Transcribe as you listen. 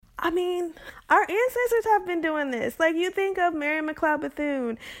our ancestors have been doing this. Like, you think of Mary McLeod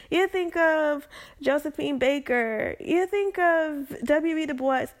Bethune, you think of Josephine Baker, you think of W.E. Du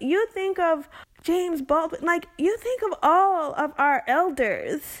Bois, you think of James Baldwin. Like, you think of all of our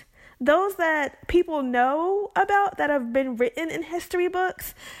elders, those that people know about that have been written in history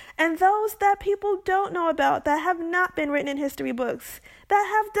books, and those that people don't know about that have not been written in history books that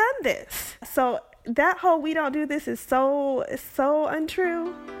have done this. So that whole "we don't do this" is so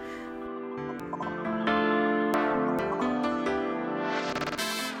untrue.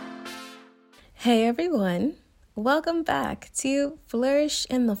 Hey everyone, welcome back to Flourish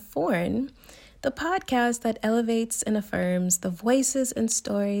in the Foreign, the podcast that elevates and affirms the voices and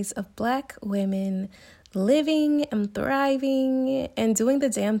stories of Black women living and thriving and doing the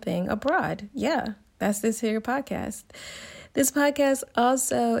damn thing abroad. Yeah, that's this here podcast. This podcast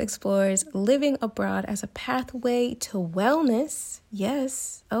also explores living abroad as a pathway to wellness.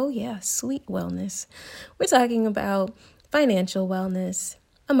 Yes, oh yeah, sweet wellness. We're talking about financial wellness,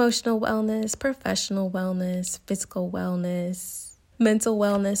 emotional wellness, professional wellness, physical wellness, mental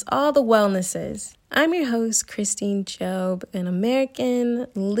wellness, all the wellnesses. I'm your host, Christine Job, an American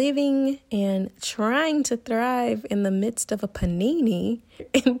living and trying to thrive in the midst of a panini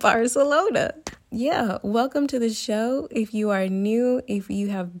in Barcelona. Yeah, welcome to the show. If you are new, if you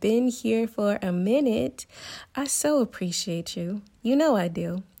have been here for a minute, I so appreciate you. You know I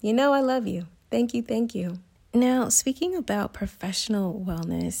do. You know I love you. Thank you. Now, speaking about professional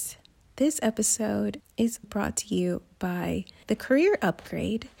wellness, this episode is brought to you by the Career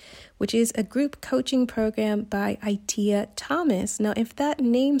Upgrade, which is a group coaching program by Itea Thomas. Now, if that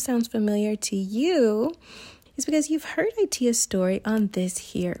name sounds familiar to you, it's because you've heard Itea's story on this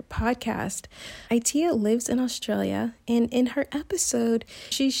here podcast. Itea lives in Australia, and in her episode,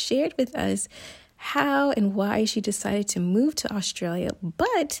 she shared with us how and why she decided to move to Australia,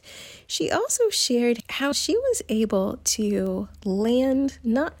 but she also shared how she was able to land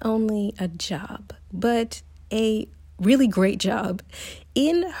not only a job, but a really great job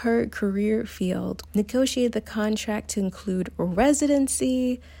in her career field, negotiated the contract to include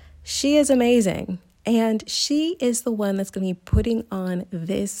residency. She is amazing. And she is the one that's going to be putting on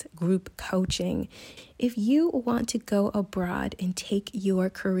this group coaching. If you want to go abroad and take your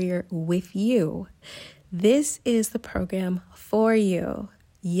career with you, this is the program for you.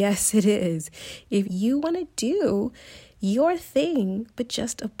 Yes, it is. If you want to do your thing, but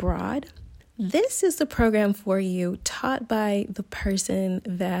just abroad, this is the program for you, taught by the person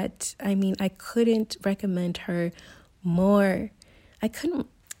that, I couldn't recommend her more. I couldn't.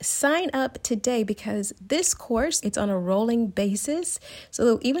 Sign up today because this course, it's on a rolling basis.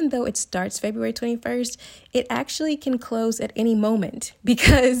 So even though it starts February 21st, it actually can close at any moment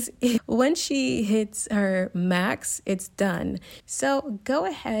because once she hits her max, it's done. So go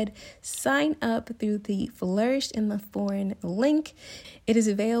ahead, sign up through the Flourish in the Foreign link. It is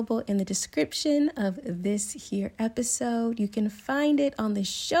available in the description of this here episode. You can find it on the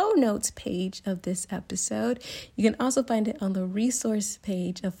show notes page of this episode. You can also find it on the resource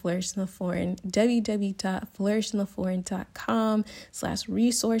page of Flourish in the Foreign,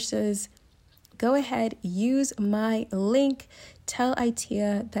 www.flourishintheforeign.com/resources. Go ahead, use my link. Tell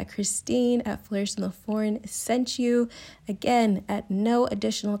Itea that Christine at Flourish in the Foreign sent you. Again, at no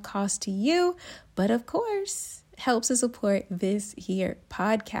additional cost to you, but of course, helps to support this here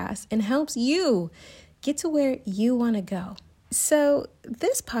podcast and helps you get to where you want to go. So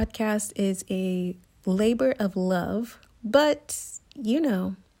this podcast is a labor of love, but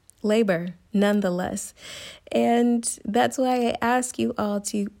labor nonetheless. And that's why I ask you all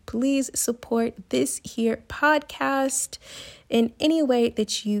to please support this here podcast in any way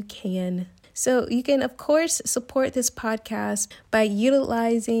that you can. So you can, of course, support this podcast by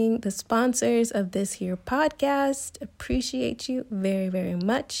utilizing the sponsors of this here podcast. Appreciate you very, very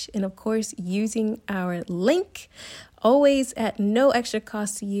much. And of course, using our link, always at no extra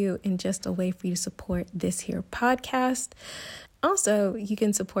cost to you and just a way for you to support this here podcast. Also, you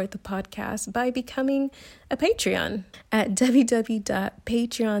can support the podcast by becoming a Patreon at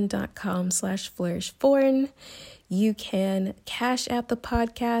www.patreon.com/flourishforeign. You can cash out the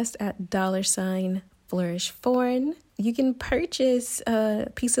podcast at $flourishforeign. You can purchase a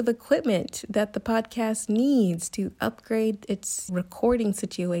piece of equipment that the podcast needs to upgrade its recording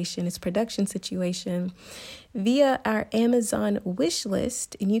situation, its production situation, via our Amazon wish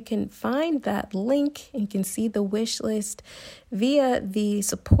list. And you can find that link and can see the wish list via the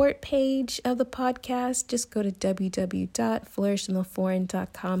support page of the podcast. Just go to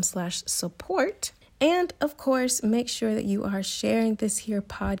www.flourishintheforeign.com/support. And of course, make sure that you are sharing this here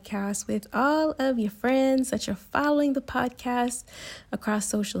podcast with all of your friends, that you're following the podcast across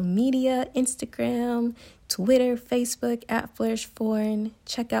social media, Instagram, Twitter, Facebook, @FlourishForeign.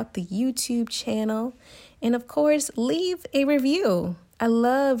 Check out the YouTube channel. And of course, leave a review. I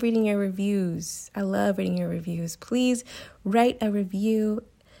love reading your reviews. Please write a review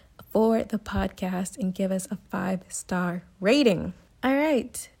for the podcast and give us a 5-star rating. All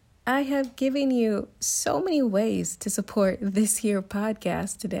right. I have given you so many ways to support this here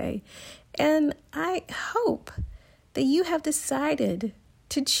podcast today, and I hope that you have decided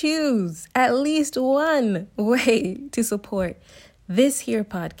to choose at least one way to support this here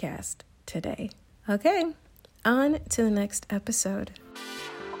podcast today. Okay, on to the next episode.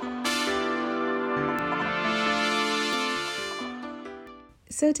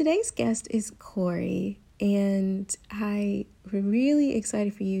 So today's guest is Corey, and I'm really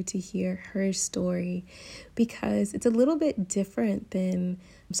excited for you to hear her story because it's a little bit different than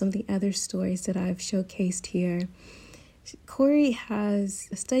some of the other stories that I've showcased here. Corey has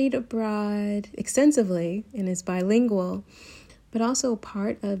studied abroad extensively and is bilingual, but also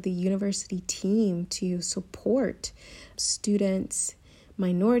part of the university team to support students,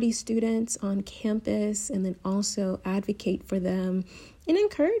 minority students on campus, and then also advocate for them and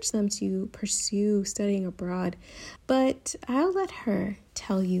encourage them to pursue studying abroad. But I'll let her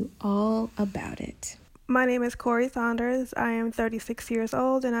tell you all about it. My name is Corey Saunders. I am 36 years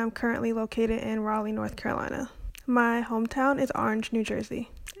old, and I'm currently located in Raleigh, North Carolina. My hometown is Orange, New Jersey,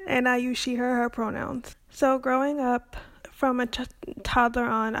 and I use she, her pronouns. So growing up, from a toddler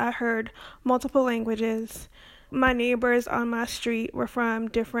on, I heard multiple languages. My neighbors on my street were from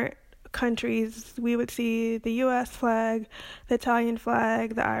different countries. We would see the U.S. flag, the Italian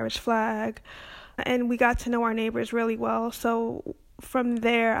flag, the Irish flag, and we got to know our neighbors really well. So from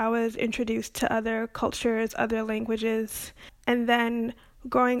there, I was introduced to other cultures, other languages. And then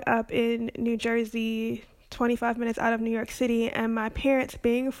growing up in New Jersey, 25 minutes out of New York City, and my parents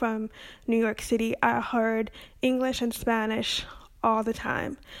being from New York City, I heard English and Spanish all the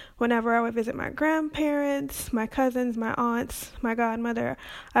time. Whenever I would visit my grandparents, my cousins, my aunts, my godmother,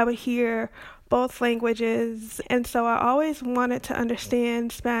 I would hear both languages. And so I always wanted to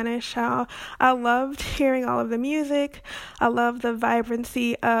understand Spanish. I loved hearing all of the music. I loved the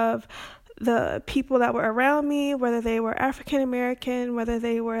vibrancy of the people that were around me, whether they were African American, whether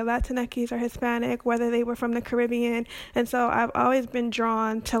they were Latinx or Hispanic, whether they were from the Caribbean. And so I've always been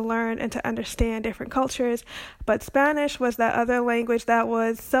drawn to learn and to understand different cultures. But Spanish was that other language that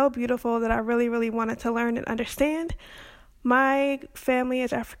was so beautiful that I really, really wanted to learn and understand. My family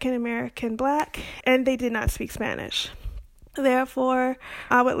is African American Black, and they did not speak Spanish. Therefore,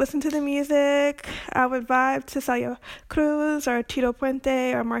 I would listen to the music, I would vibe to Celia Cruz or Tito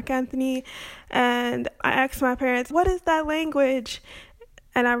Puente or Marc Anthony, and I asked my parents, what is that language?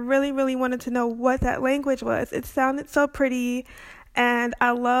 And I really, really wanted to know what that language was. It sounded so pretty, and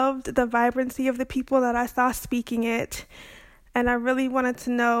I loved the vibrancy of the people that I saw speaking it. And I really wanted to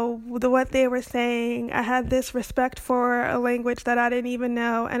know what they were saying. I had this respect for a language that I didn't even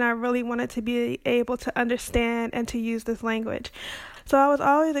know, and I really wanted to be able to understand and to use this language. So I was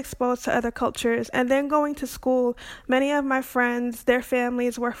always exposed to other cultures. And then going to school, many of my friends, their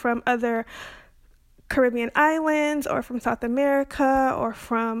families were from other Caribbean islands or from South America or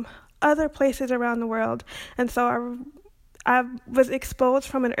from other places around the world. And so I was exposed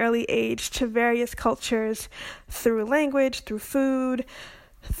from an early age to various cultures through language, through food,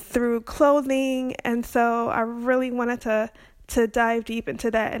 through clothing, and so I really wanted to dive deep into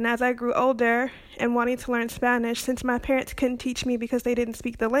that. And as I grew older and wanting to learn Spanish, since my parents couldn't teach me because they didn't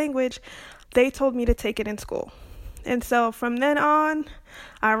speak the language, they told me to take it in school. And so from then on,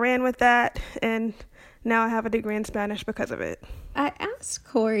 I ran with that, and now I have a degree in Spanish because of it. I asked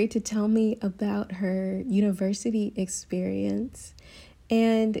Corey to tell me about her university experience,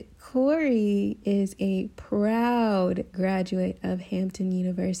 and Corey is a proud graduate of Hampton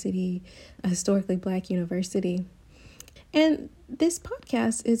University, a historically Black university. And this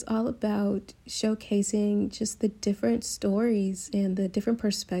podcast is all about showcasing just the different stories and the different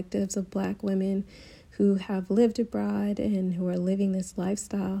perspectives of Black women who have lived abroad and who are living this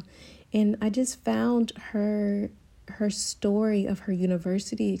lifestyle. And I just found her story of her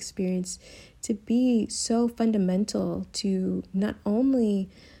university experience to be so fundamental to not only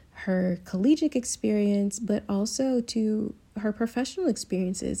her collegiate experience, but also to her professional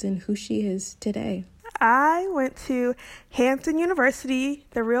experiences and who she is today. I went to Hampton University,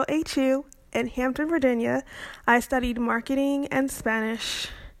 the real HU, in Hampton, Virginia. I studied marketing and Spanish,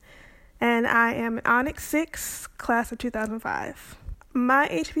 and I am an Onyx 6, class of 2005. My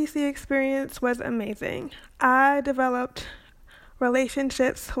HBC experience was amazing. I developed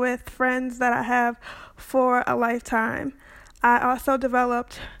relationships with friends that I have for a lifetime. I also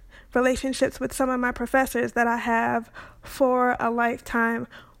developed relationships with some of my professors that I have for a lifetime.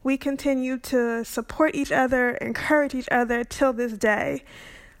 We continue to support each other, encourage each other till this day,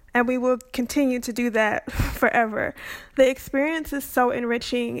 and we will continue to do that forever. The experience is so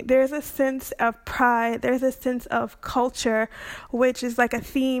enriching. There's a sense of pride. There's a sense of culture, which is like a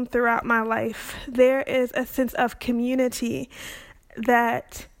theme throughout my life. There is a sense of community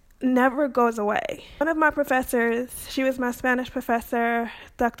that never goes away. One of my professors, she was my Spanish professor,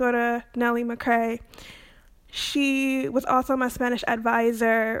 Dr. Nelly McCrae. She was also my Spanish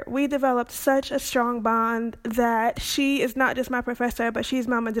advisor. We developed such a strong bond that she is not just my professor, but she's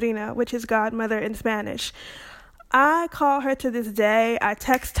my madrina, which is godmother in Spanish. I call her to this day. I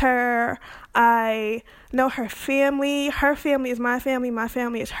text her. I know her family. Her family is my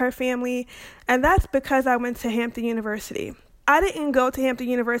family is her family. And that's because I went to Hampton University. I didn't go to Hampton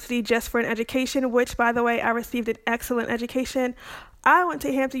University just for an education, which, by the way, I received an excellent education. I went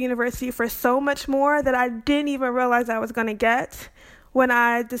to Hampton University for so much more that I didn't even realize I was going to get when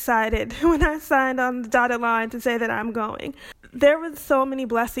I signed on the dotted line to say that I'm going. There were so many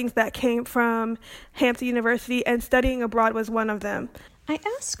blessings that came from Hampton University, and studying abroad was one of them. I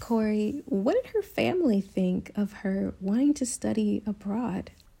asked Corey, what did her family think of her wanting to study abroad?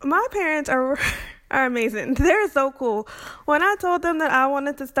 My parents are amazing. They're so cool. When I told them that I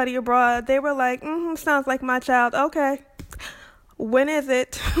wanted to study abroad, they were like, sounds like my child. Okay. When is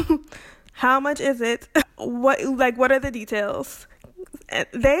it? How much is it? What are the details?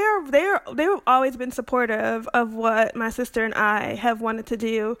 They've always been supportive of what my sister and I have wanted to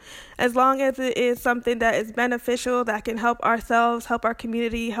do, as long as it is something that is beneficial, that can help ourselves, help our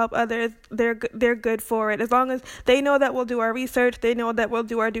community, help others. They're good for it. As long as they know that we'll do our research, they know that we'll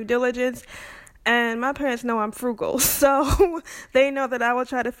do our due diligence. And my parents know I'm frugal, so they know that I will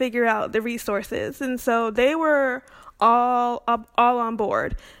try to figure out the resources. And so they were all on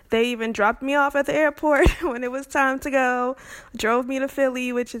board. They even dropped me off at the airport when it was time to go, drove me to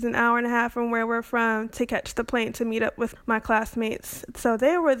Philly, which is an hour and a half from where we're from, to catch the plane to meet up with my classmates. So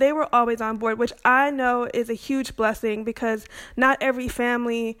they were always on board, which I know is a huge blessing, because not every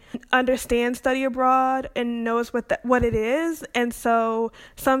family understands study abroad and knows what it is. And so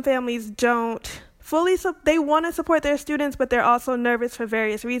some families don't fully, they want to support their students, but they're also nervous for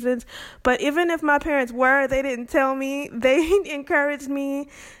various reasons. But even if my parents they didn't tell me. They encouraged me,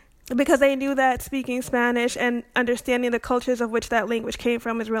 because they knew that speaking Spanish and understanding the cultures of which that language came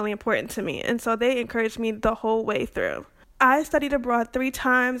from is really important to me. And so they encouraged me the whole way through. I studied abroad 3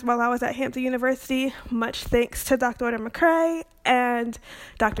 times while I was at Hampton University, much thanks to Dr. McCrae and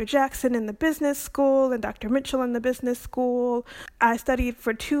Dr. Jackson in the business school and Dr. Mitchell in the business school. I studied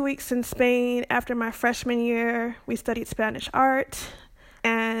for 2 weeks in Spain after my freshman year. We studied Spanish art,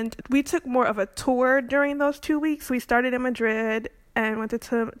 and we took more of a tour during those 2 weeks. We started in Madrid and went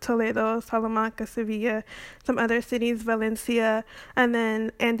to Toledo, Salamanca, Sevilla, some other cities, Valencia, and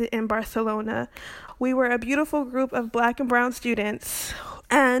then ended in Barcelona. We were a beautiful group of Black and brown students,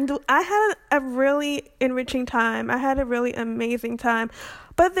 and I had a really enriching time. I had a really amazing time.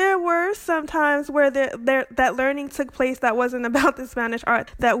 But there were some times where that learning took place that wasn't about the Spanish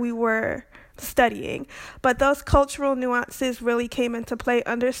art that we were studying. But those cultural nuances really came into play.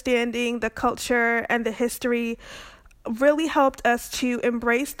 Understanding the culture and the history really helped us to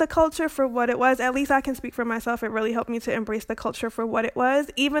embrace the culture for what it was. At least I can speak for myself. It really helped me to embrace the culture for what it was.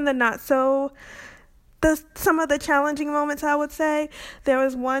 Even some of the challenging moments, I would say. There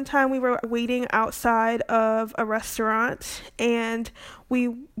was one time we were waiting outside of a restaurant, and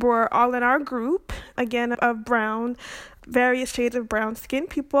we were all in our group, again, of brown, various shades of brown skinned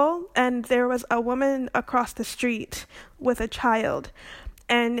people, and there was a woman across the street with a child.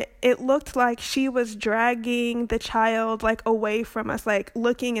 And it looked like she was dragging the child away from us,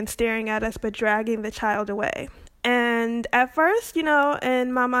 looking and staring at us, but dragging the child away. And at first,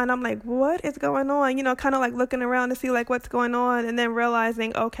 in my mind, I'm like, what is going on? Kind of looking around to see what's going on, and then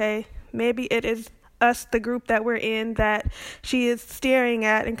realizing, okay, maybe it is us, the group that we're in, that she is staring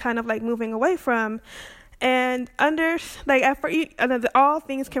at and kind of moving away from. And all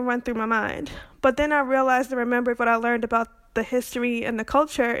things can run through my mind. But then I realized and remembered what I learned about the history and the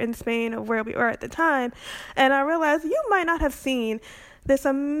culture in Spain of where we were at the time. And I realized you might not have seen this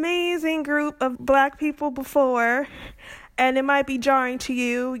amazing group of Black people before, and it might be jarring to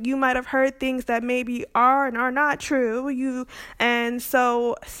you. You might have heard things that maybe are and are not true. And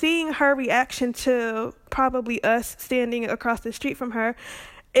so seeing her reaction to probably us standing across the street from her,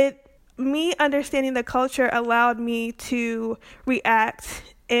 me understanding the culture allowed me to react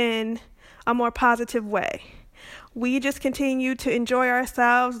in a more positive way. We just continued to enjoy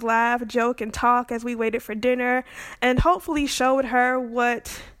ourselves, laugh, joke, and talk as we waited for dinner, and hopefully showed her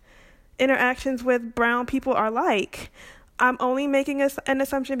what interactions with brown people are like. I'm only making an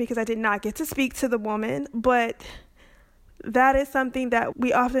assumption because I did not get to speak to the woman, but that is something that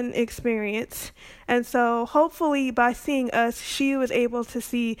we often experience. And so hopefully by seeing us, she was able to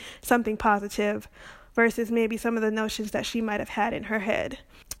see something positive versus maybe some of the notions that she might have had in her head.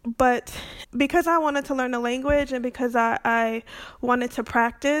 But because I wanted to learn the language and because I wanted to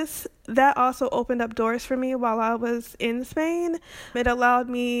practice, that also opened up doors for me while I was in Spain. It allowed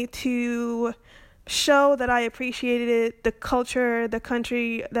me to show that I appreciated the culture, the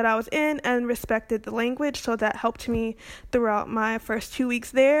country that I was in, and respected the language. So that helped me throughout my first 2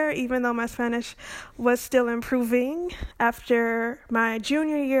 weeks there, even though my Spanish was still improving. After my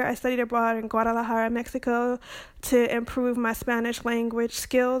junior year, I studied abroad in Guadalajara, Mexico, to improve my Spanish language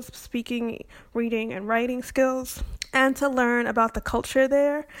skills, speaking, reading, and writing skills, and to learn about the culture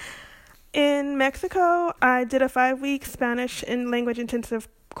there. In Mexico, I did a 5-week Spanish and language intensive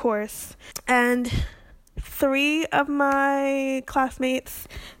course, and 3 of my classmates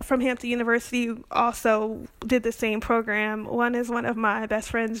from Hampton University also did the same program. One is one of my best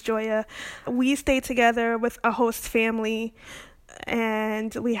friends, Joya. We stayed together with a host family,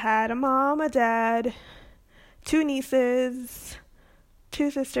 and we had a mom, a dad, 2 nieces,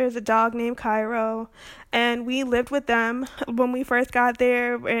 2 sisters, a dog named Cairo, and we lived with them. When we first got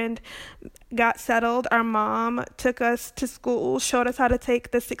there and got settled, our mom took us to school, showed us how to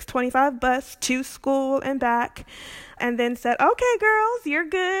take the 625 bus to school and back, and then said, "Okay, girls, you're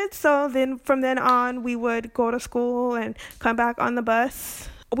good." So then from then on, we would go to school and come back on the bus.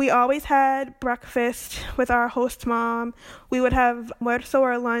 We always had breakfast with our host mom. We would have almuerzo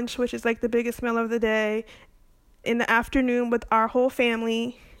or lunch, which is like the biggest meal of the day, in the afternoon with our whole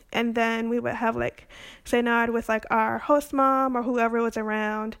family, and then we would have like cenar with like our host mom or whoever was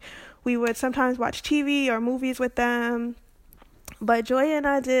around. We would sometimes watch TV or movies with them. But Joya and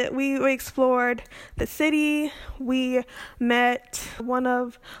I we explored the city. We met one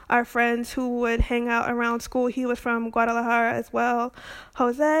of our friends who would hang out around school. He was from Guadalajara as well,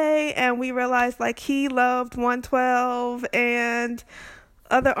 Jose, and we realized like he loved 112 and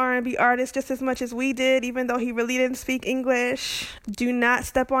other R&B artists just as much as we did, even though he really didn't speak English. Do not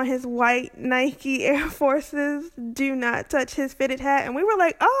step on his white Nike Air Forces. Do not touch his fitted hat. And we were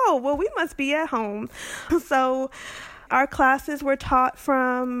like, oh, well, we must be at home. So our classes were taught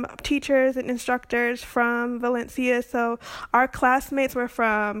from teachers and instructors from Valencia. So our classmates were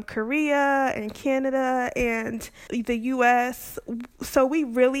from Korea and Canada and the U.S. So we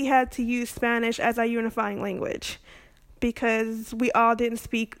really had to use Spanish as our unifying language, because we all didn't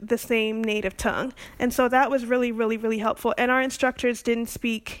speak the same native tongue. And so that was really, really, really helpful. And our instructors didn't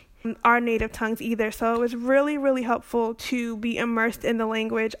speak our native tongues either. So it was really, really helpful to be immersed in the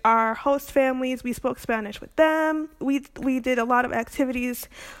language. Our host families, we spoke Spanish with them. We did a lot of activities,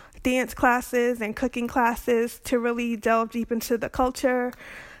 dance classes and cooking classes to really delve deep into the culture.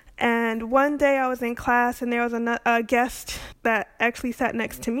 And one day I was in class and there was a guest that actually sat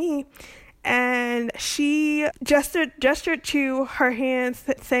next to me, and she gestured to her hands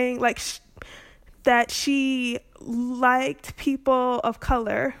saying like that she liked people of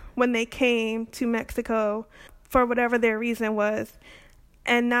color when they came to Mexico for whatever their reason was,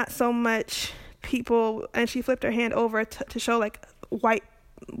 and not so much people. And she flipped her hand over to show like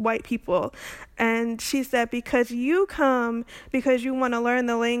white people, and she said, because you come because you want to learn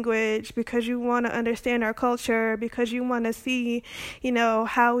the language, because you want to understand our culture, because you want to see,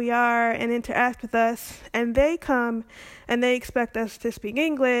 how we are and interact with us, and they come and they expect us to speak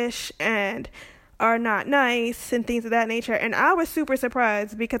English and are not nice and things of that nature. And I was super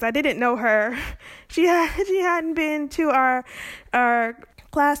surprised because I didn't know her. She hadn't been to our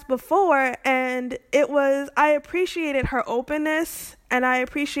class before, and I appreciated her openness and I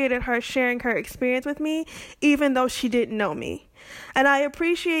appreciated her sharing her experience with me, even though she didn't know me. And I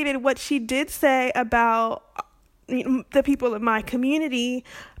appreciated what she did say about the people of my community,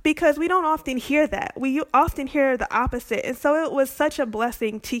 because we don't often hear that. We often hear the opposite. And so it was such a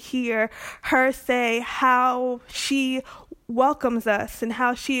blessing to hear her say how she welcomes us and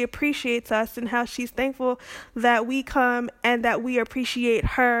how she appreciates us and how she's thankful that we come and that we appreciate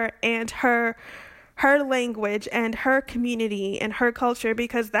her and her her language and her community and her culture,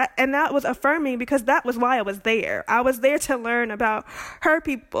 because that was affirming, because that was why I was there. I was there to learn about her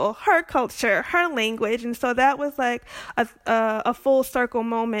people, her culture, her language. And so that was like a full circle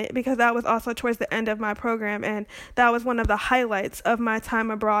moment, because that was also towards the end of my program, and that was one of the highlights of my time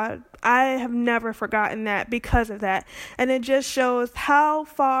abroad. I have never forgotten that because of that. And it just shows how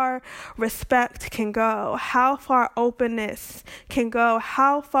far respect can go, how far openness can go,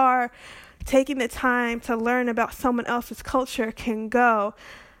 how far taking the time to learn about someone else's culture can go.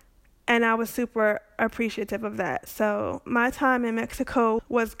 And I was super appreciative of that. So my time in Mexico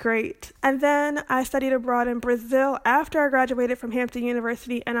was great. And then I studied abroad in Brazil after I graduated from Hampton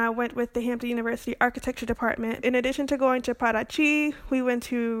University, and I went with the Hampton University Architecture Department. In addition to going to Paraty, we went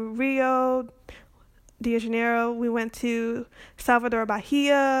to Rio de Janeiro, we went to Salvador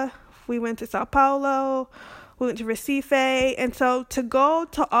Bahia, we went to Sao Paulo, we went to Recife. And so to go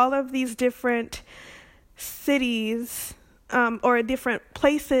to all of these different cities or different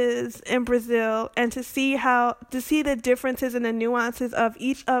places in Brazil, and to see the differences and the nuances of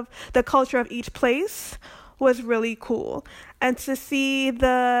each of the culture of each place was really cool. And to see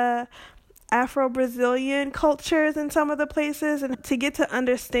the Afro-Brazilian cultures in some of the places, and to get to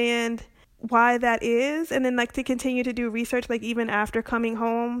understand why that is, and then like to continue to do research like even after coming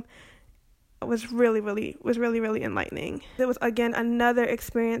home, was really enlightening. It was, again, another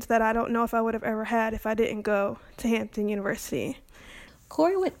experience that I don't know if I would have ever had if I didn't go to Hampton University.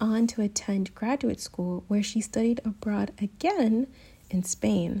 Corey went on to attend graduate school, where she studied abroad again in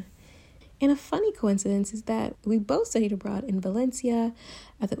Spain. And a funny coincidence is that we both studied abroad in Valencia,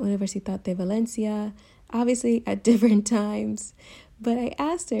 at the Universitat de Valencia, obviously at different times. But I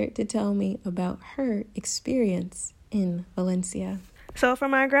asked her to tell me about her experience in Valencia. So for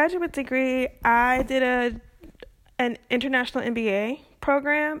my graduate degree, I did an international MBA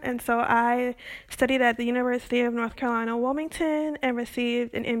program, and so I studied at the University of North Carolina, Wilmington, and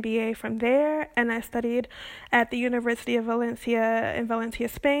received an MBA from there. And I studied at the University of Valencia in Valencia,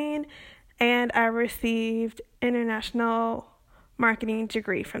 Spain, and I received international marketing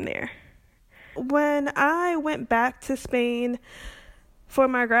degree from there. When I went back to Spain for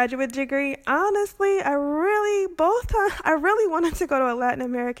my graduate degree, honestly, I really wanted to go to a Latin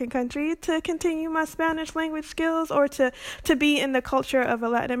American country to continue my Spanish language skills, or to be in the culture of a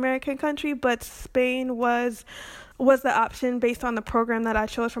Latin American country, but Spain was the option based on the program that I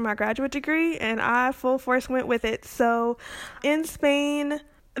chose for my graduate degree, and I full force went with it. So in Spain,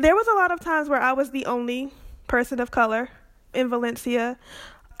 there was a lot of times where I was the only person of color in Valencia.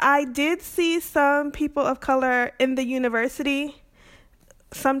 I did see some people of color in the university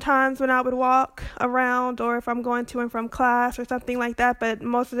sometimes when I would walk around, or if I'm going to and from class or something like that, but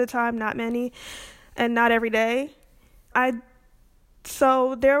most of the time, not many, and not every day.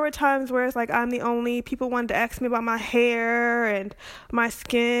 So there were times where it's like I'm the only, people wanted to ask me about my hair and my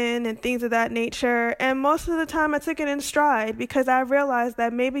skin and things of that nature. And most of the time I took it in stride, because I realized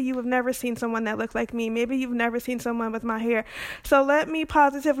that maybe you have never seen someone that looked like me. Maybe you've never seen someone with my hair. So let me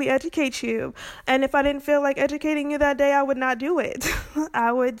positively educate you. And if I didn't feel like educating you that day, I would not do it.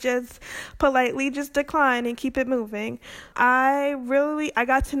 I would just politely just decline and keep it moving. I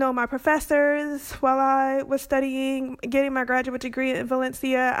got to know my professors while I was studying, getting my graduate degree in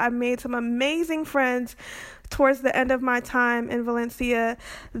Valencia. I made some amazing friends towards the end of my time in Valencia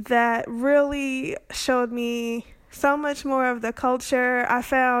that really showed me so much more of the culture.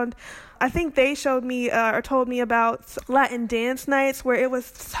 I think they showed me or told me about Latin dance nights, where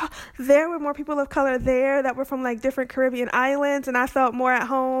there were more people of color there that were from like different Caribbean islands, and I felt more at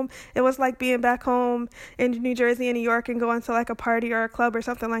home. It was like being back home in New Jersey and New York and going to like a party or a club or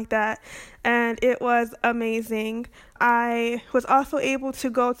something like that. And it was amazing. I was also able to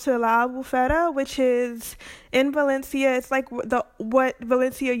go to La Albufera, which is in Valencia. It's like what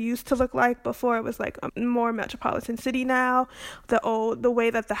Valencia used to look like before it was like a more metropolitan city now. The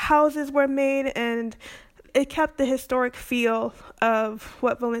way that the houses were made, and it kept the historic feel of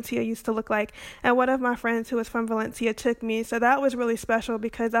what Valencia used to look like. And one of my friends who was from Valencia took me, so that was really special,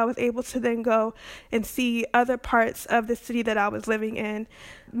 because I was able to then go and see other parts of the city that I was living in,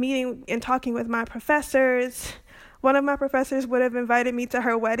 meeting and talking with my professors. One of my professors would have invited me to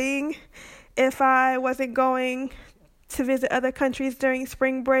her wedding if I wasn't going to visit other countries during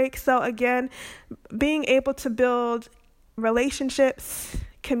spring break. So again, being able to build relationships,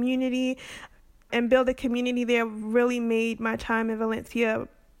 community, and build a community there really made my time in Valencia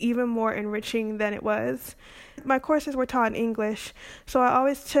even more enriching than it was. My courses were taught in English, so I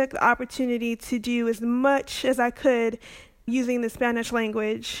always took the opportunity to do as much as I could using the Spanish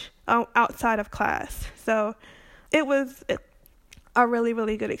language outside of class. So it was a really,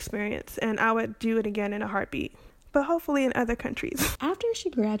 really good experience, and I would do it again in a heartbeat, but hopefully in other countries. After she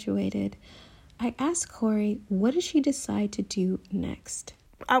graduated, I asked Corey, what did she decide to do next?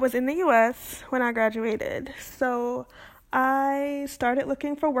 I was in the U.S. when I graduated, so I started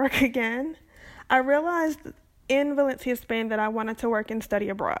looking for work again. I realized in Valencia, Spain, that I wanted to work and study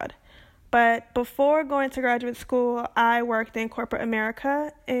abroad. But before going to graduate school, I worked in corporate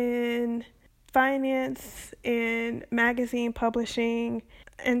America in finance, in magazine publishing,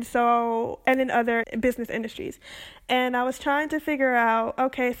 and in other business industries. And I was trying to figure out,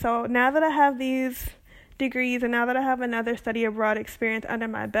 okay, so now that I have these degrees and now that I have another study abroad experience under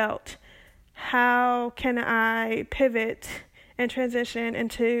my belt, how can I pivot and transition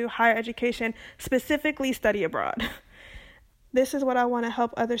into higher education, specifically study abroad? This is what I want to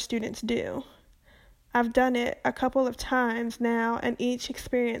help other students do. I've done it a couple of times now, and each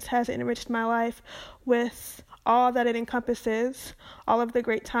experience has enriched my life with all that it encompasses, all of the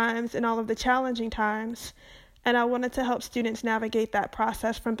great times and all of the challenging times, and I wanted to help students navigate that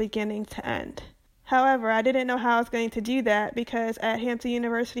process from beginning to end. However, I didn't know how I was going to do that because at Hampton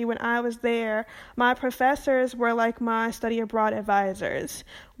University, when I was there, my professors were like my study abroad advisors.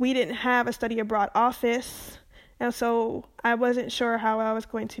 We didn't have a study abroad office, and so I wasn't sure how I was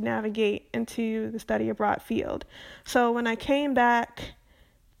going to navigate into the study abroad field. So when I came back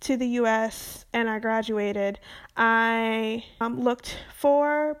to the U.S. and I graduated, I looked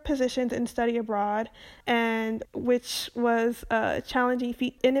for positions in study abroad, and which was a challenging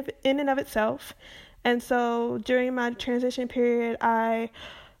feat in and of itself. And so during my transition period, I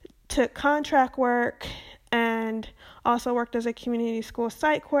took contract work and also worked as a community school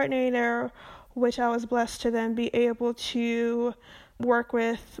site coordinator, which I was blessed to then be able to work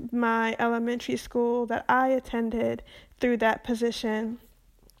with my elementary school that I attended through that position.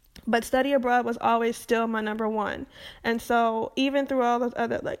 But study abroad was always still my number one. And so even through all those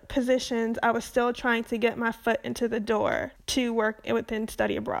other positions, I was still trying to get my foot into the door to work within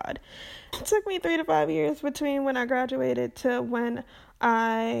study abroad. It took me 3 to 5 years between when I graduated to when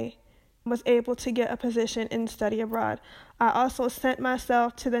I was able to get a position in study abroad. I also sent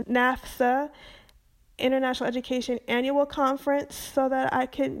myself to the NAFSA International Education Annual Conference so that I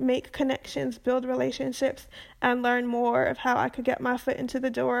could make connections, build relationships, and learn more of how I could get my foot into the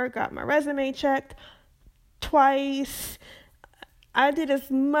door. Got my resume checked twice. I did as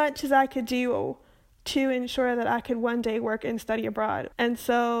much as I could do to ensure that I could one day work and study abroad. And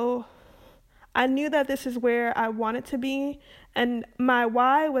so I knew that this is where I wanted to be. And my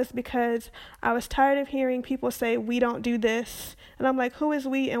why was because I was tired of hearing people say, we don't do this. And I'm like, who is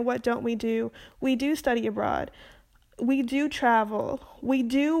we and what don't we do? We do study abroad. We do travel. We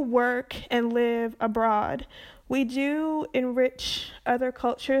do work and live abroad. We do enrich other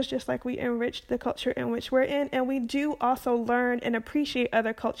cultures just like we enrich the culture in which we're in. And we do also learn and appreciate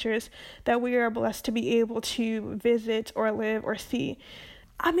other cultures that we are blessed to be able to visit or live or see.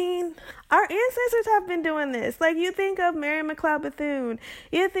 I mean, our ancestors have been doing this. Like, you think of Mary McLeod Bethune,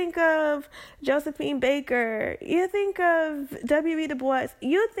 you think of Josephine Baker, you think of W.E. Du Bois,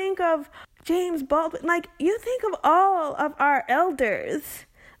 you think of James Baldwin, like, you think of all of our elders,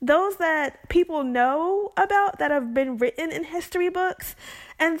 those that people know about that have been written in history books,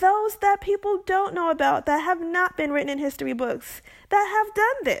 and those that people don't know about that have not been written in history books that have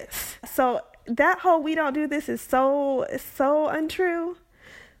done this. So that whole we don't do this is so untrue.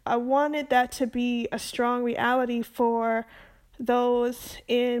 I wanted that to be a strong reality for those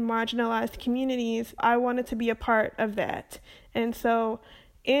in marginalized communities. I wanted to be a part of that. And so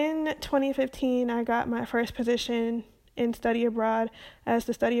in 2015, I got my first position in study abroad as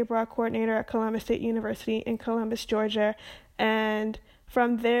the study abroad coordinator at Columbus State University in Columbus, Georgia. And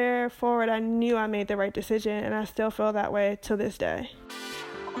from there forward, I knew I made the right decision, and I still feel that way to this day.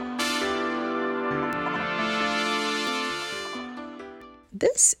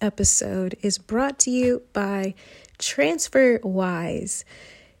 This episode is brought to you by TransferWise.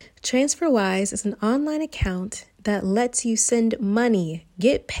 TransferWise is an online account that lets you send money,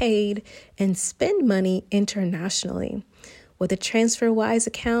 get paid, and spend money internationally. With a TransferWise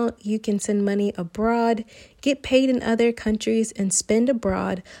account, you can send money abroad, get paid in other countries, and spend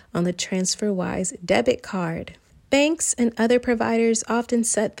abroad on the TransferWise debit card. Banks and other providers often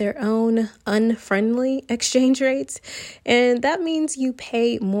set their own unfriendly exchange rates, and that means you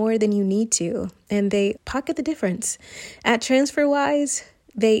pay more than you need to, and they pocket the difference. At TransferWise,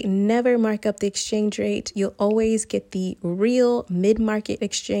 they never mark up the exchange rate. You'll always get the real mid-market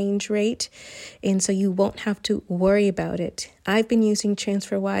exchange rate, and so you won't have to worry about it. I've been using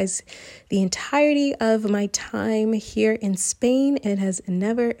TransferWise the entirety of my time here in Spain, and it has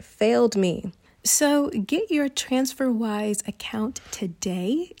never failed me. So get your TransferWise account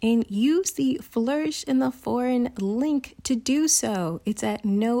today and use the Flourish in the Foreign link to do so. It's at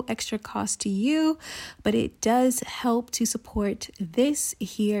no extra cost to you, but it does help to support this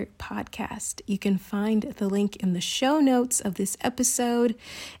here podcast. You can find the link in the show notes of this episode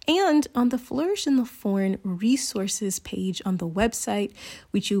and on the Flourish in the Foreign resources page on the website,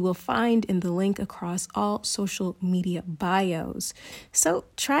 which you will find in the link across all social media bios. So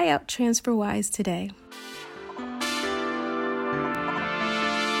try out TransferWise today.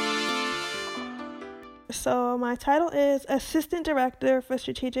 So my title is Assistant Director for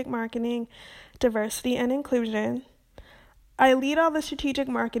Strategic Marketing, Diversity and Inclusion. I lead all the strategic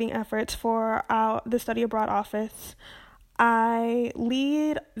marketing efforts for the Study Abroad office. I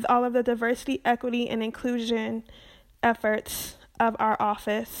lead all of the diversity, equity, and inclusion efforts of our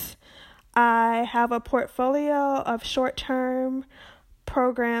office. I have a portfolio of short-term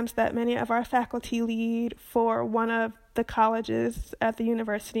programs that many of our faculty lead for one of the colleges at the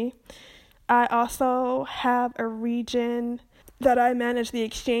university. I also have a region that I manage the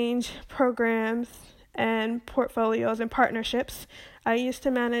exchange programs and portfolios and partnerships. I used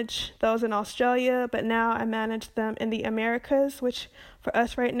to manage those in Australia, but now I manage them in the Americas, which for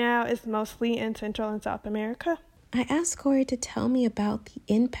us right now is mostly in Central and South America. I asked Corey to tell me about the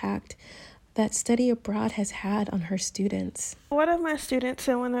impact that Study Abroad has had on her students. One of my students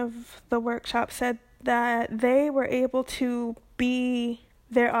in one of the workshops said that they were able to be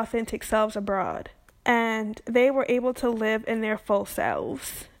their authentic selves abroad, and they were able to live in their full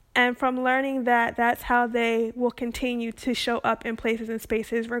selves. And from learning that, that's how they will continue to show up in places and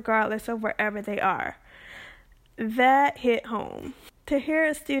spaces regardless of wherever they are. That hit home. To hear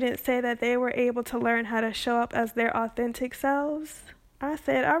a student say that they were able to learn how to show up as their authentic selves, I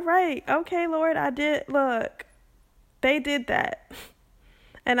said, all right, okay, Lord, they did that.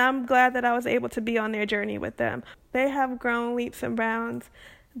 And I'm glad that I was able to be on their journey with them. They have grown leaps and bounds.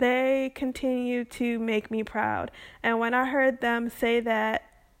 They continue to make me proud. And when I heard them say that,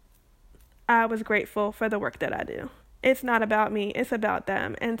 I was grateful for the work that I do. It's not about me, it's about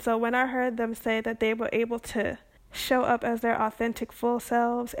them. And so when I heard them say that they were able to show up as their authentic full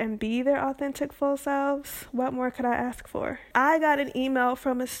selves and be their authentic full selves, what more could I ask for? I got an email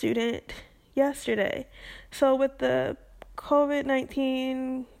from a student yesterday. So with the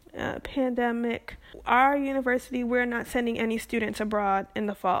COVID-19 pandemic, our university, we're not sending any students abroad in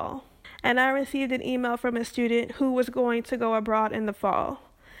the fall. And I received an email from a student who was going to go abroad in the fall.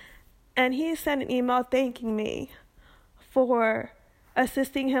 And he sent an email thanking me for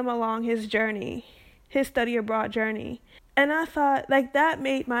assisting him along his journey, his study abroad journey. And I thought, that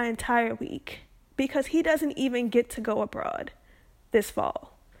made my entire week, because he doesn't even get to go abroad this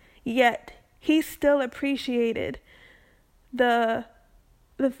fall. Yet he still appreciated the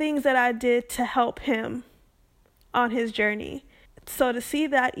things that I did to help him on his journey. So to see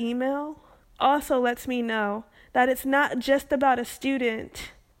that email also lets me know that it's not just about a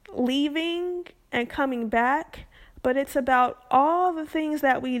student leaving and coming back, but it's about all the things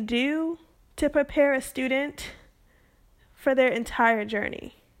that we do to prepare a student for their entire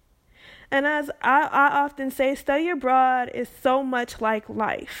journey. And as I often say, study abroad is so much like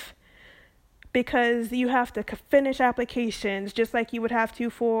life, because you have to finish applications just like you would have to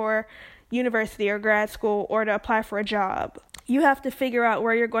for university or grad school or to apply for a job. You have to figure out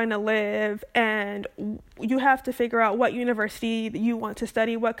where you're going to live, and you have to figure out what university you want to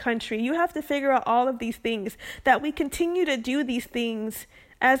study, what country. You have to figure out all of these things, that we continue to do these things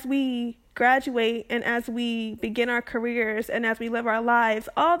as we graduate and as we begin our careers and as we live our lives.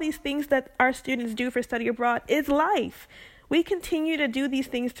 All these things that our students do for study abroad is life. We continue to do these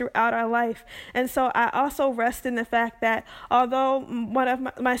things throughout our life. And so I also rest in the fact that although one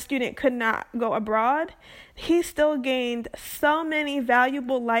of my student could not go abroad, he still gained so many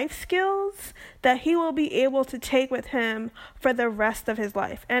valuable life skills that he will be able to take with him for the rest of his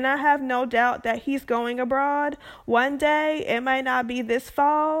life. And I have no doubt that he's going abroad one day. It might not be this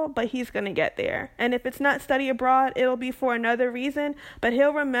fall, but he's going to get there. And if it's not study abroad, it'll be for another reason, but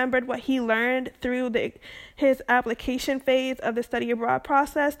he'll remember what he learned through his application phase of the study abroad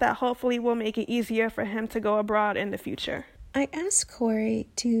process that hopefully will make it easier for him to go abroad in the future. I asked Corey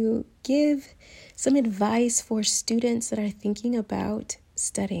to give some advice for students that are thinking about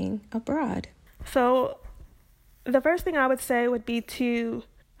studying abroad. So the first thing I would say would be to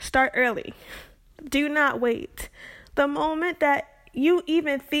start early. Do not wait. The moment that you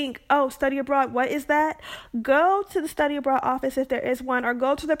even think, oh, study abroad, what is that? Go to the study abroad office if there is one, or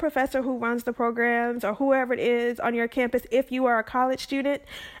go to the professor who runs the programs or whoever it is on your campus if you are a college student,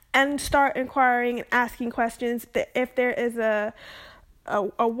 and start inquiring and asking questions. If there is a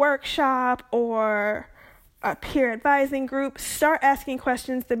a workshop or a peer advising group, start asking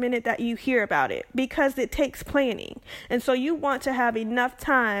questions the minute that you hear about it, because it takes planning. And so you want to have enough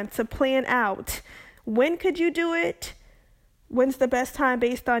time to plan out, when could you do it? When's the best time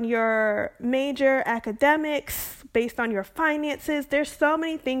based on your major, academics, based on your finances? There's so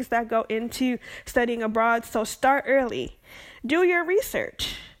many things that go into studying abroad. So start early. Do your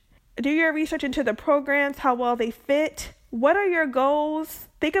research. Do your research into the programs, how well they fit. What are your goals?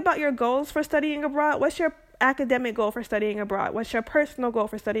 Think about your goals for studying abroad. What's your academic goal for studying abroad? What's your personal goal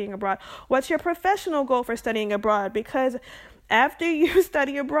for studying abroad? What's your professional goal for studying abroad? Because after you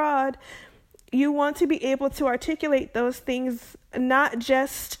study abroad, you want to be able to articulate those things, not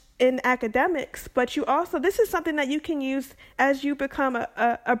just in academics, but you also, this is something that you can use as you become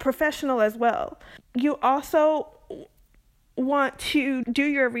a professional as well. You also want to do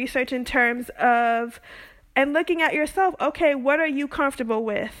your research in terms of, and looking at yourself, okay, what are you comfortable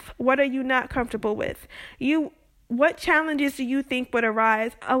with? What are you not comfortable with? What challenges do you think would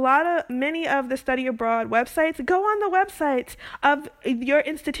arise? Many of the study abroad websites, go on the websites of your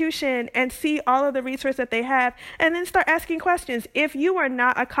institution and see all of the resources that they have, and then start asking questions. If you are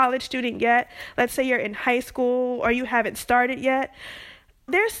not a college student yet, let's say you're in high school or you haven't started yet,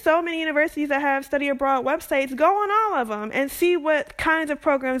 there's so many universities that have study abroad websites. Go on all of them and see what kinds of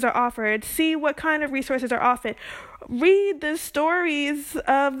programs are offered. See what kind of resources are offered. Read the stories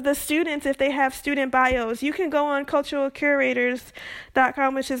of the students if they have student bios. You can go on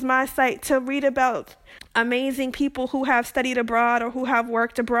culturalcurators.com, which is my site, to read about amazing people who have studied abroad or who have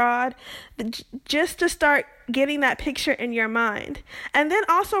worked abroad, just to start getting that picture in your mind. And then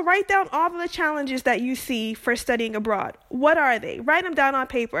also write down all of the challenges that you see for studying abroad. What are they? Write them down on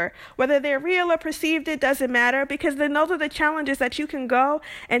paper. Whether they're real or perceived, it doesn't matter, because then those are the challenges that you can go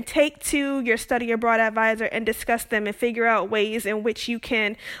and take to your study abroad advisor and discuss them and figure out ways in which you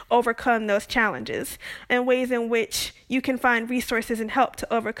can overcome those challenges and ways in which you can find resources and help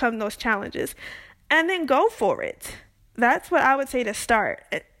to overcome those challenges. And then go for it. That's what I would say to start.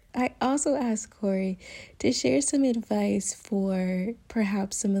 I also asked Corey to share some advice for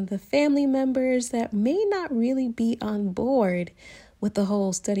perhaps some of the family members that may not really be on board with the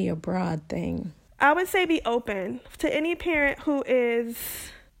whole study abroad thing. I would say be open to any parent who is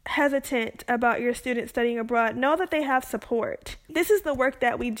hesitant about your student studying abroad. Know that they have support. This is the work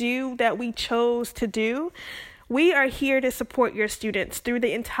that we do, that we chose to do. We are here to support your students through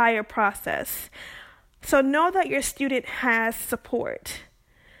the entire process. So know that your student has support.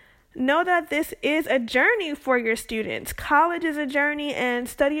 Know that this is a journey for your students. College is a journey, and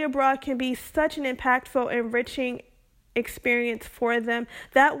study abroad can be such an impactful, enriching experience for them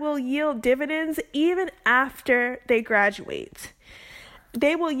that will yield dividends even after they graduate.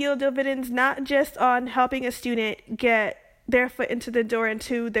 They will yield dividends not just on helping a student get their foot into the door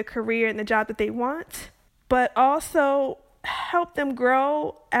into the career and the job that they want, but also help them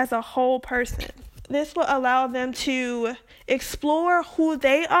grow as a whole person. This will allow them to explore who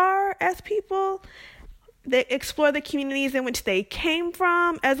they are as people. They explore the communities in which they came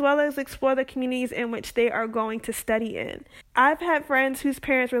from, as well as explore the communities in which they are going to study in. I've had friends whose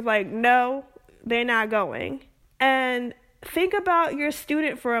parents were like, no, they're not going. And think about your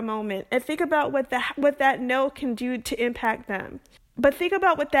student for a moment and think about what that no can do to impact them. But think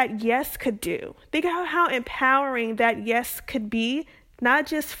about what that yes could do. Think about how empowering that yes could be, not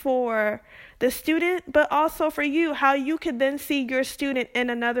just for the student, but also for you, how you could then see your student in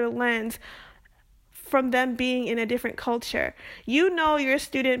another lens from them being in a different culture. You know your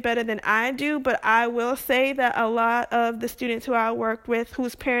student better than I do, but I will say that a lot of the students who I worked with,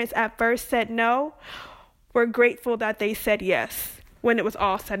 whose parents at first said no, were grateful that they said yes when it was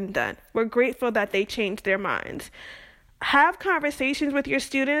all said and done. We're grateful that they changed their minds. Have conversations with your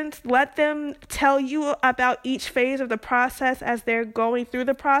students. Let them tell you about each phase of the process as they're going through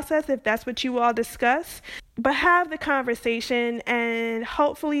the process, if that's what you all discuss. But have the conversation and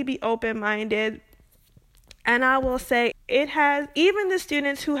hopefully be open-minded. And I will say even the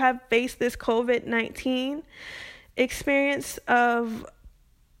students who have faced this COVID-19 experience of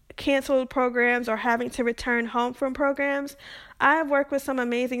canceled programs or having to return home from programs, I've worked with some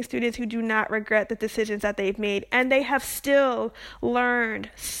amazing students who do not regret the decisions that they've made, and they have still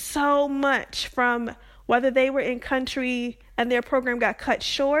learned so much from whether they were in country and their program got cut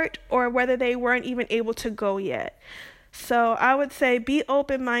short or whether they weren't even able to go yet. So I would say be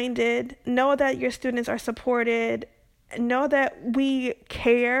open-minded, know that your students are supported, know that we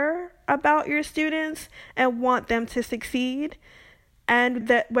care about your students and want them to succeed, and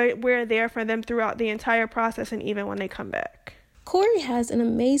that we're there for them throughout the entire process and even when they come back. Corey has an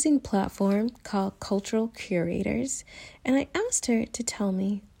amazing platform called Cultural Curators, and I asked her to tell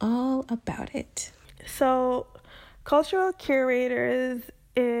me all about it. So, Cultural Curators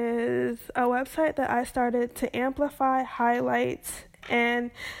is a website that I started to amplify, highlight,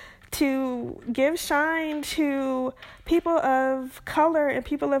 and to give shine to people of color and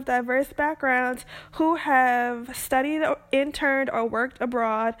people of diverse backgrounds who have studied, interned, or worked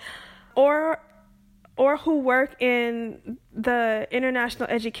abroad, or who work in the international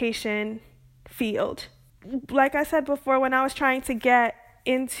education field. Like I said before, when I was trying to get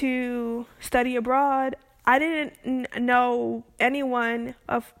into study abroad, I didn't know any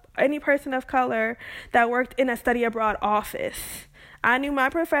person of color that worked in a study abroad office. I knew my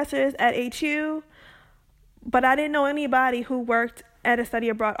professors at HU, but I didn't know anybody who worked at a study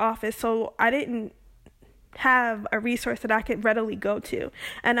abroad office, so I didn't have a resource that I could readily go to.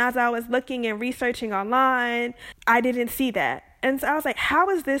 And as I was looking and researching online, I didn't see that. And so I was like, how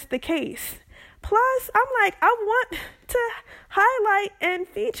is this the case? Plus, I'm like, I want to highlight and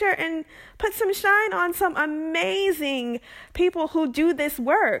feature and put some shine on some amazing people who do this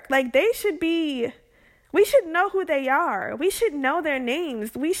work. Like, we should know who they are. We should know their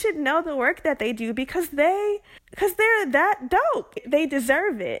names. We should know the work that they do because they're that dope. They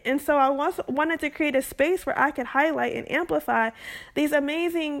deserve it. And so I wanted to create a space where I could highlight and amplify these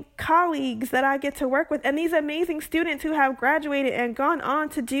amazing colleagues that I get to work with and these amazing students who have graduated and gone on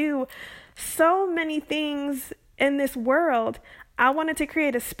to do so many things in this world. I wanted to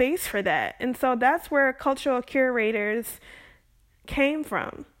create a space for that. And so that's where Cultural Curators came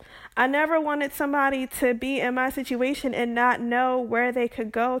from. I never wanted somebody to be in my situation and not know where they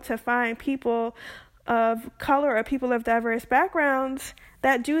could go to find people of color or people of diverse backgrounds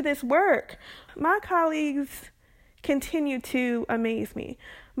that do this work. My colleagues continue to amaze me.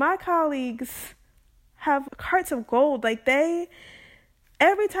 My colleagues have hearts of gold. Like,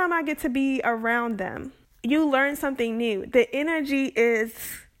 every time I get to be around them, you learn something new. The energy is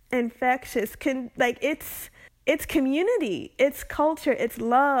infectious. It's community, it's culture, it's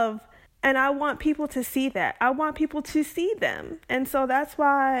love. And I want people to see that. I want people to see them. And so that's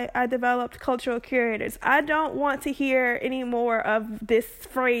why I developed Cultural Curators. I don't want to hear any more of this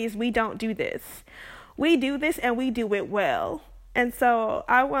phrase, we don't do this. We do this and we do it well. And so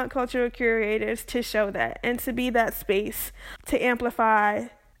I want Cultural Curators to show that and to be that space to amplify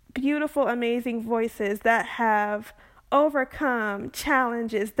beautiful, amazing voices that have overcome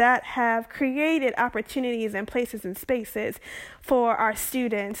challenges, that have created opportunities and places and spaces for our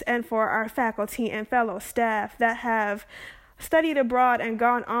students and for our faculty and fellow staff, that have studied abroad and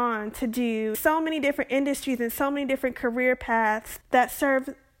gone on to do so many different industries and so many different career paths that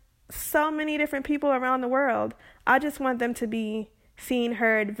serve so many different people around the world. I just want them to be seen,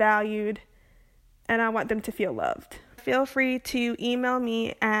 heard, valued, and I want them to feel loved. Feel free to email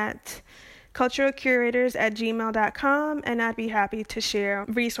me at culturalcurators@gmail.com, and I'd be happy to share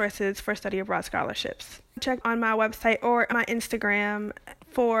resources for study abroad scholarships. Check on my website or my Instagram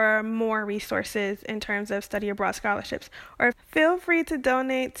for more resources in terms of study abroad scholarships. Or feel free to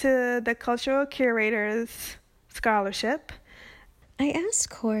donate to the Cultural Curators Scholarship. I asked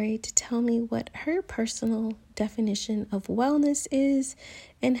Corey to tell me what her personal definition of wellness is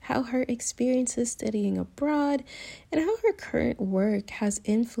and how her experiences studying abroad and how her current work has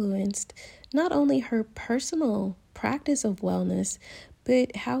influenced not only her personal practice of wellness,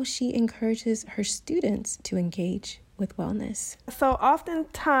 but how she encourages her students to engage with wellness. So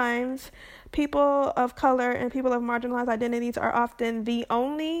oftentimes, people of color and people of marginalized identities are often the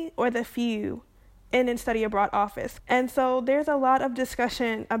only or the few in a study abroad office. And so there's a lot of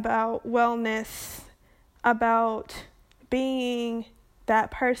discussion about wellness, about being that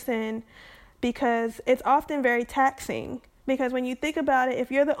person, because it's often very taxing. Because when you think about it,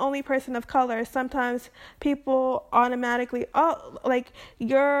 if you're the only person of color, sometimes people automatically, so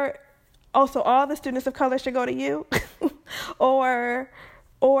all the students of color should go to you, or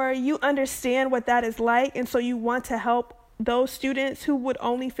you understand what that is like, and so you want to help those students who would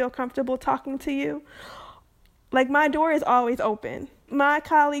only feel comfortable talking to you. Like, my door is always open. My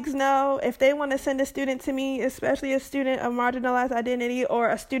colleagues know if they want to send a student to me, especially a student of marginalized identity or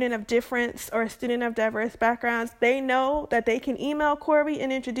a student of difference or a student of diverse backgrounds, they know that they can email Corey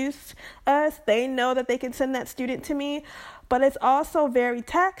and introduce us. They know that they can send that student to me. But it's also very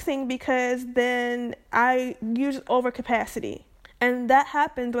taxing because then I use overcapacity. And that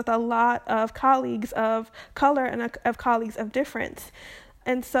happens with a lot of colleagues of color and of colleagues of difference.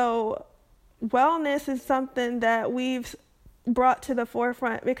 And so wellness is something that we've brought to the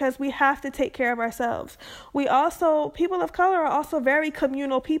forefront because we have to take care of ourselves. People of color are also very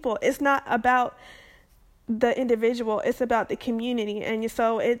communal people. It's not about the individual, it's about the community. And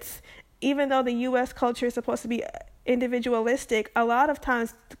so it's, even though the U.S. culture is supposed to be individualistic, a lot of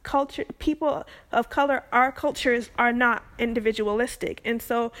times people of color, our cultures are not individualistic. And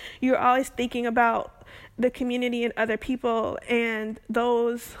so you're always thinking about the community and other people and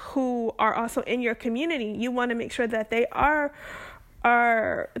those who are also in your community. You want to make sure that they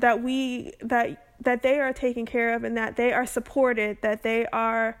that they are taken care of, and that they are supported, that they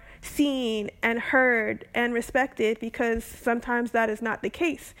are seen and heard and respected, because sometimes that is not the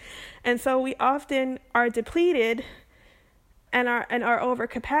case. And so we often are depleted and are over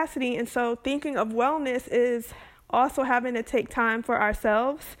capacity. And so thinking of wellness is also having to take time for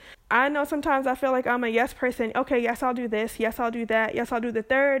ourselves. I know sometimes I feel like I'm a yes person. Okay, yes, I'll do this. Yes, I'll do that. Yes, I'll do the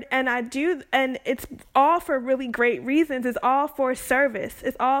third. And I do, and it's all for really great reasons. It's all for service.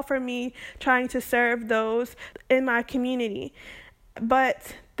 It's all for me trying to serve those in my community.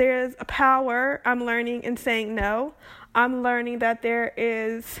 But there's a power I'm learning in saying no. I'm learning that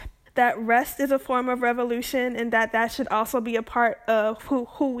that rest is a form of revolution, and that should also be a part of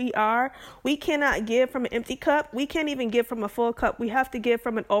who we are. We cannot give from an empty cup. We can't even give from a full cup. We have to give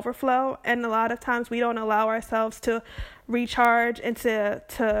from an overflow. And a lot of times we don't allow ourselves to recharge and to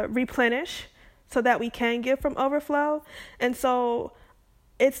replenish so that we can give from overflow. And so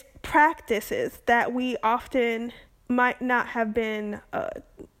it's practices that we often might not have been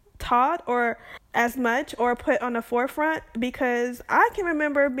taught or as much or put on the forefront, because I can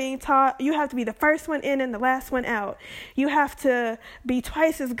remember being taught you have to be the first one in and the last one out. You have to be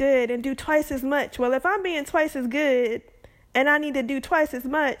twice as good and do twice as much. Well, if I'm being twice as good and I need to do twice as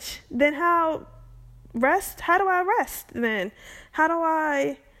much, then how do I rest then? How do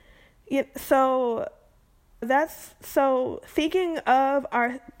I, thinking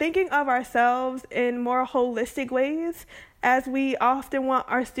of ourselves in more holistic ways, as we often want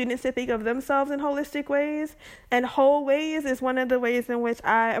our students to think of themselves in holistic ways. And whole ways is one of the ways in which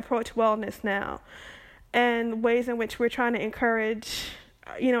I approach wellness now, and ways in which we're trying to encourage,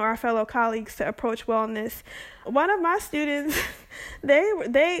 our fellow colleagues to approach wellness. One of my students,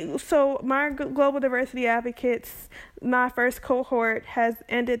 my Global Diversity Advocates, my first cohort has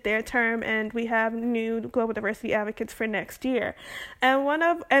ended their term, and we have new Global Diversity Advocates for next year. And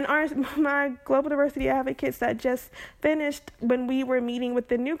my Global Diversity Advocates that just finished, when we were meeting with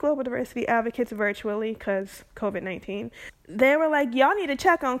the new Global Diversity Advocates virtually because COVID-19, they were like, y'all need to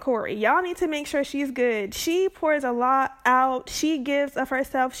check on Corey. Y'all need to make sure she's good. She pours a lot out. She gives of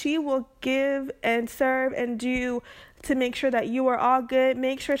herself. She will give and serve and do to make sure that you are all good.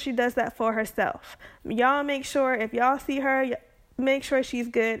 Make sure she does that for herself. Y'all make sure, if y'all see her, make sure she's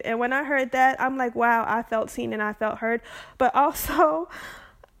good. And when I heard that, I'm like, wow, I felt seen and I felt heard. But also,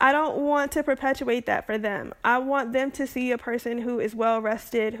 I don't want to perpetuate that for them. I want them to see a person who is well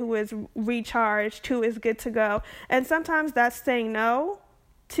rested, who is recharged, who is good to go. And sometimes that's saying no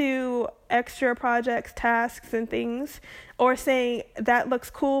to extra projects, tasks, and things, or saying that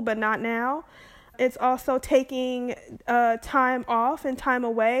looks cool, but not now. It's also taking time off and time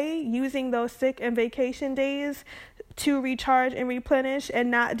away, using those sick and vacation days to recharge and replenish,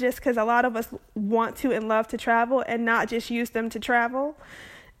 and not just because a lot of us want to and love to travel, and not just use them to travel.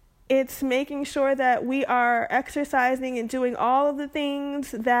 It's making sure that we are exercising and doing all of the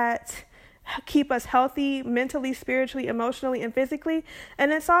things that keep us healthy mentally, spiritually, emotionally, and physically.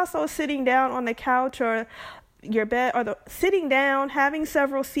 And it's also sitting down on the couch or your bed, or sitting down, having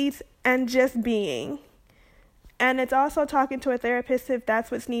several seats, and just being. And it's also talking to a therapist if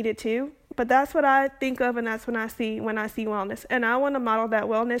that's what's needed too. But that's what I think of, and that's when I see wellness. And I want to model that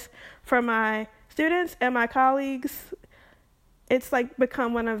wellness for my students and my colleagues. It's like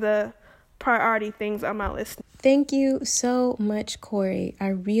become one of the priority things on my list. Thank you so much, Corey. I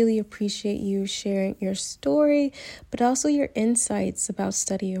really appreciate you sharing your story, but also your insights about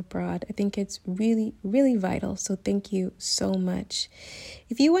study abroad. I think it's really, really vital. So thank you so much.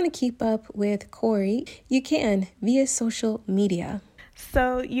 If you want to keep up with Corey, you can via social media.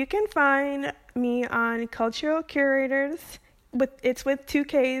 So you can find me on Cultural Curators. It's with 2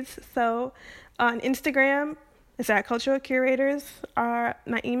 Ks. So on Instagram, it's at Cultural Curators. My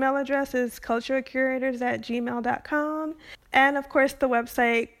email address is culturalcurators@gmail.com. And of course, the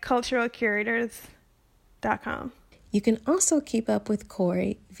website, culturalcurators.com. You can also keep up with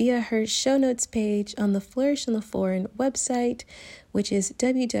Corey via her show notes page on the Flourish in the Foreign website, which is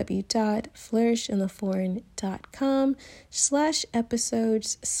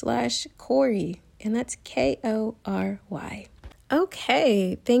www.flourishintheforeign.com/episodes/Corey. And that's Kory.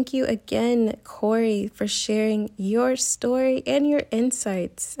 Okay, thank you again, Corey, for sharing your story and your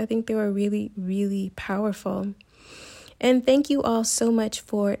insights. I think they were really, really powerful. And thank you all so much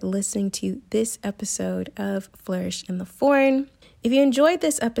for listening to this episode of Flourish in the Foreign. If you enjoyed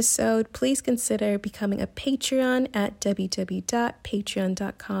this episode, please consider becoming a Patreon at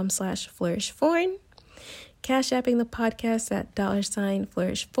www.patreon.com/flourishforeign, Cash Apping the podcast at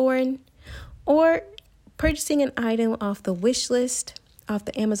 $flourishforeign, or purchasing an item off the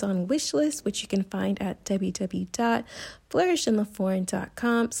Amazon wish list, which you can find at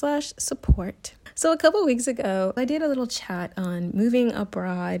www.flourishintheforeign.com/support. So a couple weeks ago, I did a little chat on moving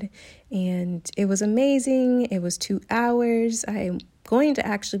abroad, and it was amazing. It was 2 hours. I'm going to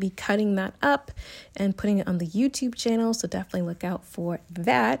actually be cutting that up and putting it on the YouTube channel, so definitely look out for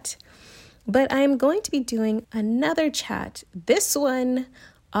that. But I am going to be doing another chat, this one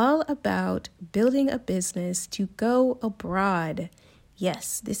all about building a business to go abroad.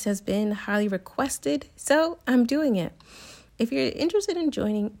 Yes, this has been highly requested, so I'm doing it. If you're interested in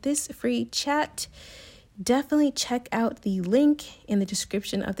joining this free chat, definitely check out the link in the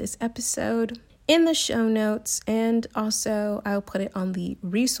description of this episode, in the show notes, and also I'll put it on the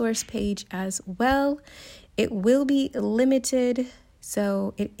resource page as well. It will be limited,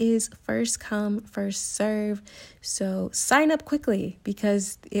 so it is first come, first serve. So sign up quickly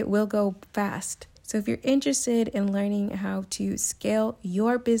because it will go fast. So if you're interested in learning how to scale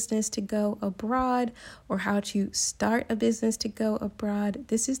your business to go abroad or how to start a business to go abroad,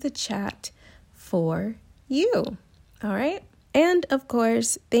 this is the chat for you. All right. And of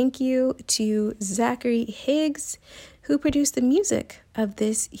course, thank you to Zachary Higgs, who produced the music of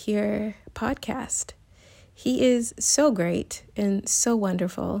this here podcast. He is so great and so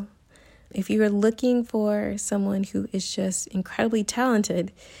wonderful. If you are looking for someone who is just incredibly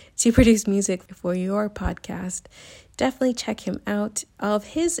talented to produce music for your podcast, definitely check him out. All of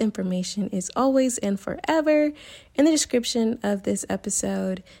his information is always and forever in the description of this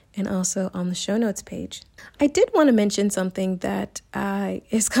episode and also on the show notes page. I did want to mention something that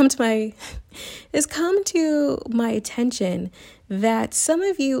has come to my attention, that some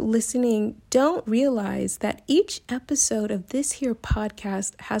of you listening don't realize that each episode of this here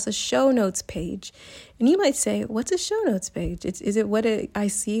podcast has a show notes page. And you might say, what's a show notes page? Is it what I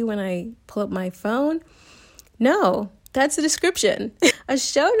see when I pull up my phone? No, that's the description. A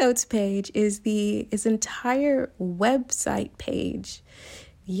show notes page is entire website page.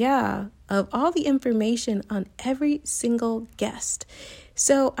 Yeah, of all the information on every single guest.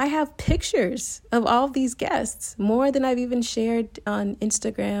 So I have pictures of all of these guests, more than I've even shared on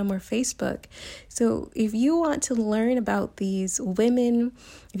Instagram or Facebook. So if you want to learn about these women,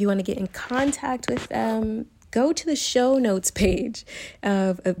 if you want to get in contact with them, go to the show notes page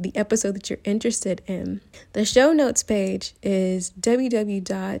of the episode that you're interested in. The show notes page is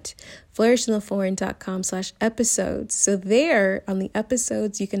www.flourishintheforeign.com/episodes. So there on the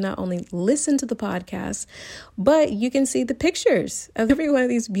episodes, you can not only listen to the podcast, but you can see the pictures of every one of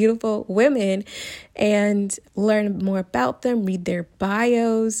these beautiful women and learn more about them, read their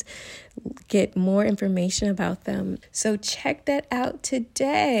bios, get more information about them. So check that out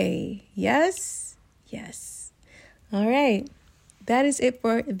today. Yes? Yes. All right, that is it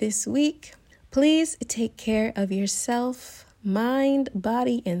for this week. Please take care of yourself, mind,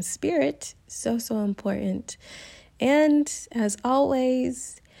 body, and spirit. So important. And as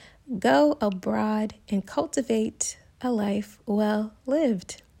always, go abroad and cultivate a life well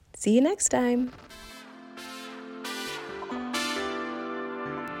lived. See you next time.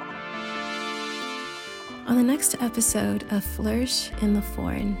 On the next episode of Flourish in the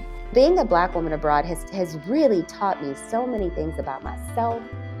Foreign. Being a Black woman abroad has really taught me so many things about myself,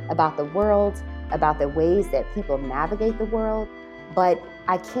 about the world, about the ways that people navigate the world. But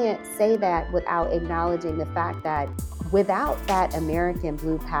I can't say that without acknowledging the fact that without that American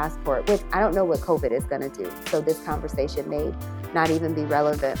blue passport, which I don't know what COVID is going to do. So this conversation may not even be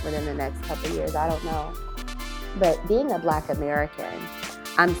relevant within the next couple of years. I don't know. But being a Black American,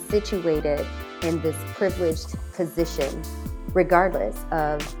 I'm situated in this privileged position regardless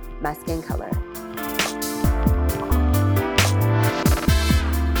of my skin color.